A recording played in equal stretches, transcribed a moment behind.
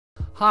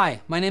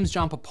Hi, my name is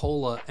John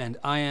Papola, and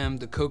I am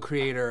the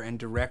co-creator and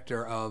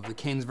director of the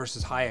Keynes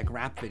vs. Hayek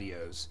rap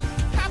videos.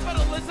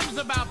 Capitalism's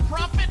about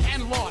profit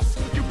and loss.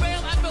 You bail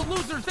at the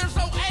losers, there's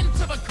no end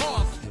to the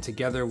cost. And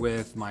together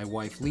with my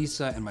wife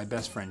Lisa and my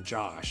best friend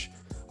Josh,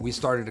 we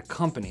started a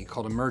company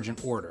called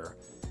Emergent Order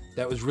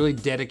that was really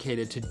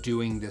dedicated to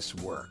doing this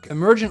work.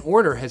 Emergent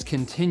Order has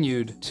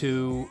continued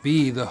to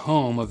be the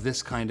home of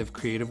this kind of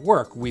creative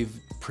work. We've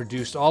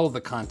produced all of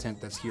the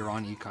content that's here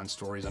on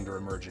EconStories under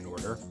Emergent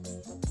Order.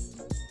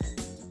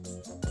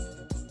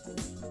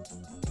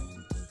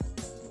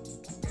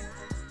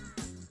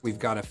 We've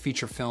got a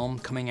feature film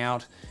coming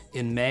out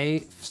in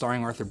May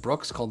starring Arthur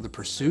Brooks called The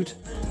Pursuit.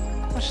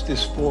 What's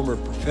this former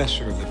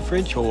professor of the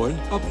French horn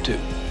up to?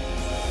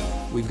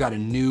 We've got a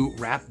new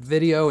rap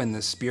video in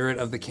the spirit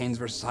of the Keynes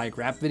vs. Hayek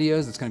rap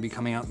videos that's going to be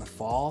coming out in the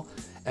fall.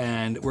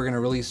 And we're going to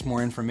release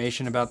more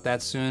information about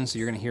that soon, so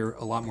you're going to hear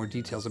a lot more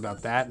details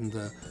about that in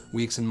the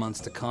weeks and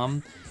months to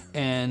come.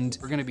 And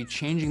we're going to be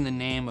changing the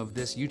name of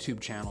this YouTube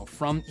channel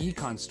from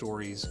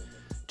EconStories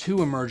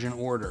to Emergent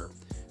Order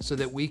so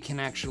that we can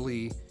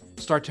actually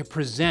start to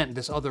present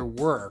this other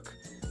work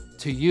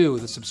to you,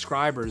 the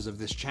subscribers of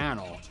this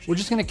channel. We're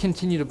just going to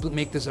continue to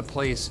make this a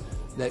place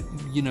that,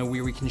 you know,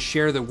 where we can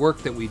share the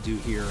work that we do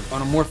here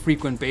on a more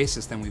frequent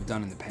basis than we've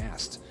done in the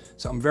past.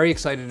 So I'm very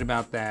excited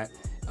about that.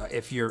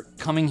 If you're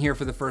coming here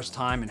for the first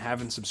time and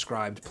haven't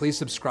subscribed, please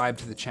subscribe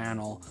to the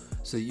channel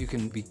so that you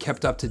can be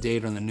kept up to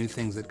date on the new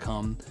things that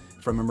come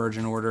from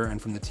Emergent Order and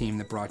from the team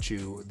that brought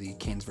you the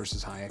Keynes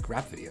vs. Hayek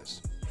rap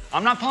videos.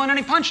 I'm not pulling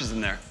any punches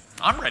in there.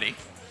 I'm ready.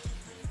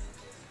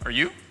 Are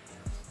you?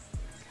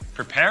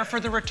 Prepare for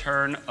the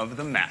return of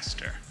the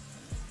master.